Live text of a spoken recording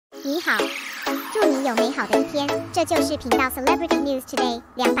你好，祝你有美好的一天。这就是频道 Celebrity News Today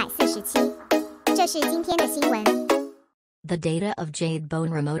 247。这是今天的新闻。The data of Jade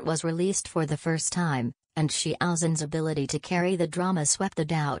Bone Remote was released for the first time, and Xiao Zhan's ability to carry the drama swept the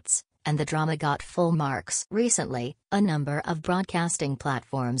doubts, and the drama got full marks. Recently, a number of broadcasting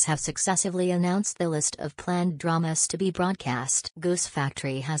platforms have successively announced the list of planned dramas to be broadcast. Goose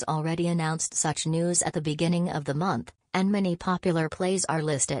Factory has already announced such news at the beginning of the month, and many popular plays are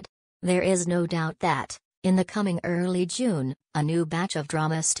listed. There is no doubt that, in the coming early June, a new batch of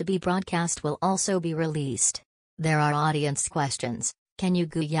dramas to be broadcast will also be released. There are audience questions. Can Yu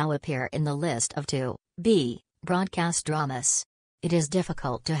Yao appear in the list of to-be broadcast dramas? It is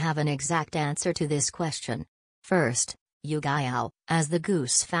difficult to have an exact answer to this question. First, Yu Yao, as the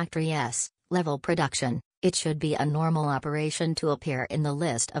Goose Factory's level production, it should be a normal operation to appear in the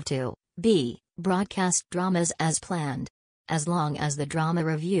list of to-be broadcast dramas as planned. As long as the drama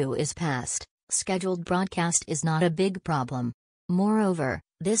review is passed, scheduled broadcast is not a big problem. Moreover,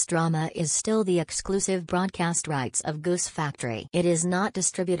 this drama is still the exclusive broadcast rights of Goose Factory. It is not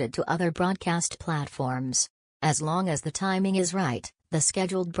distributed to other broadcast platforms. As long as the timing is right, the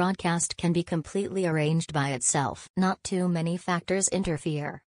scheduled broadcast can be completely arranged by itself. Not too many factors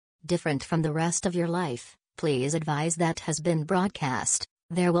interfere. Different from the rest of your life, please advise that has been broadcast.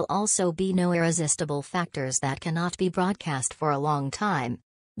 There will also be no irresistible factors that cannot be broadcast for a long time.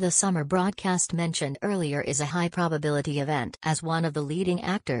 The summer broadcast mentioned earlier is a high-probability event as one of the leading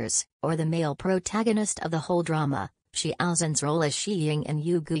actors, or the male protagonist of the whole drama. Xiao Zhan's role as Shi Ying and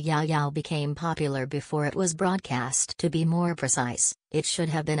Yu Yao became popular before it was broadcast. To be more precise, it should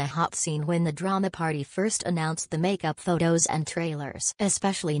have been a hot scene when the drama party first announced the makeup photos and trailers.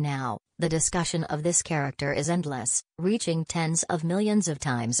 Especially now, the discussion of this character is endless, reaching tens of millions of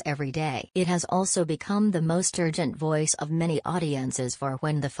times every day. It has also become the most urgent voice of many audiences for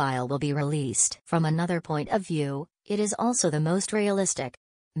when the file will be released. From another point of view, it is also the most realistic.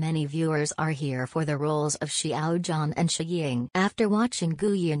 Many viewers are here for the roles of Xiao Zhan and Shi Ying. After watching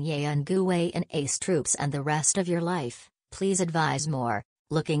Gu Yinye and Gu Wei in Ace Troops and the rest of your life, please advise more.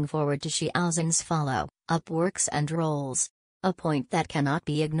 Looking forward to Xiao Zhan's follow-up works and roles. A point that cannot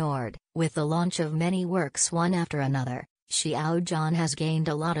be ignored. With the launch of many works one after another, Xiao Zhan has gained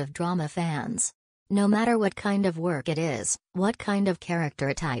a lot of drama fans. No matter what kind of work it is, what kind of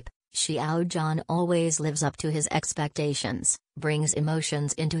character type, Xiao Zhan always lives up to his expectations, brings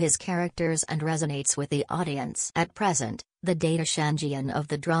emotions into his characters and resonates with the audience. At present, the data Shanjian of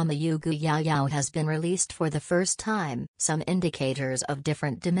the drama Yu Yao has been released for the first time. Some indicators of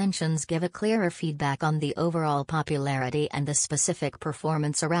different dimensions give a clearer feedback on the overall popularity and the specific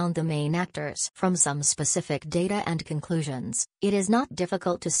performance around the main actors. From some specific data and conclusions, it is not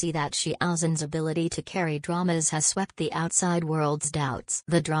difficult to see that Xiao Zhan's ability to carry dramas has swept the outside world's doubts.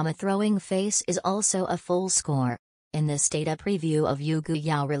 The drama Throwing Face is also a full score. In this data preview of Yu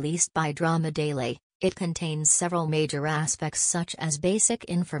Yao released by Drama Daily, it contains several major aspects such as basic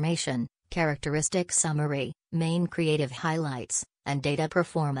information, characteristic summary, main creative highlights, and data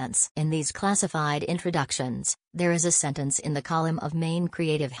performance. In these classified introductions, there is a sentence in the column of main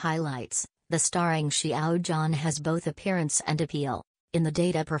creative highlights. The starring Xiao Zhan has both appearance and appeal. In the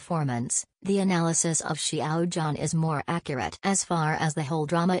data performance, the analysis of Xiao Zhan is more accurate. As far as the whole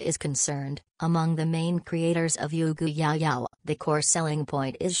drama is concerned, among the main creators of Yu Yao, the core selling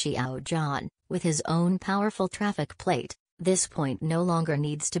point is Xiao Zhan, with his own powerful traffic plate. This point no longer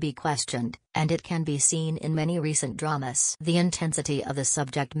needs to be questioned, and it can be seen in many recent dramas. The intensity of the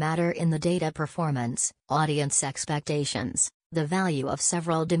subject matter in the data performance, audience expectations, the value of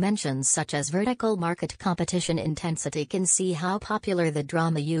several dimensions such as vertical market competition intensity can see how popular the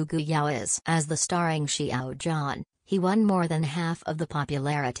drama Yu Yao is. As the starring Xiao Zhan, he won more than half of the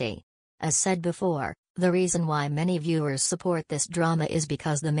popularity. As said before, the reason why many viewers support this drama is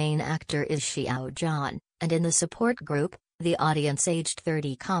because the main actor is Xiao Zhan, and in the support group, the audience aged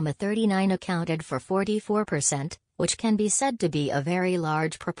 30-39 accounted for 44%, which can be said to be a very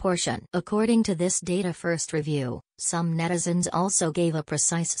large proportion. According to this data first review, some netizens also gave a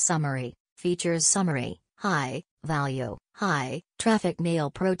precise summary. Features summary: high value, high traffic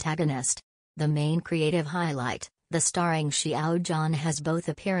male protagonist. The main creative highlight: the starring Xiao Zhan has both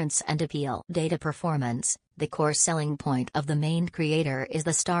appearance and appeal. Data performance: the core selling point of the main creator is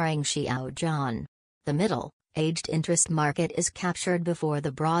the starring Xiao Zhan. The middle aged interest market is captured before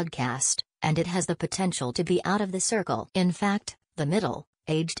the broadcast, and it has the potential to be out of the circle. In fact, the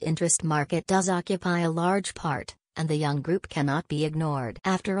middle-aged interest market does occupy a large part, and the young group cannot be ignored.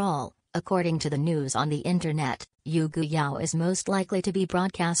 After all, according to the news on the internet, Yu Guyao is most likely to be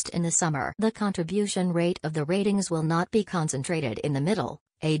broadcast in the summer. The contribution rate of the ratings will not be concentrated in the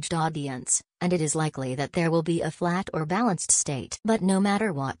middle-aged audience, and it is likely that there will be a flat or balanced state. But no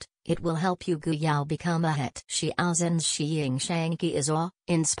matter what, it will help Yu Guyao become a hit. Xiao Zhan's Xiying Shangqi is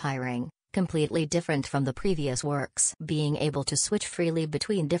awe-inspiring, completely different from the previous works. Being able to switch freely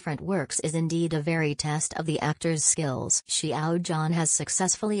between different works is indeed a very test of the actor's skills. Xiao Zhan has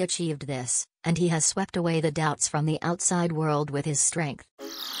successfully achieved this, and he has swept away the doubts from the outside world with his strength.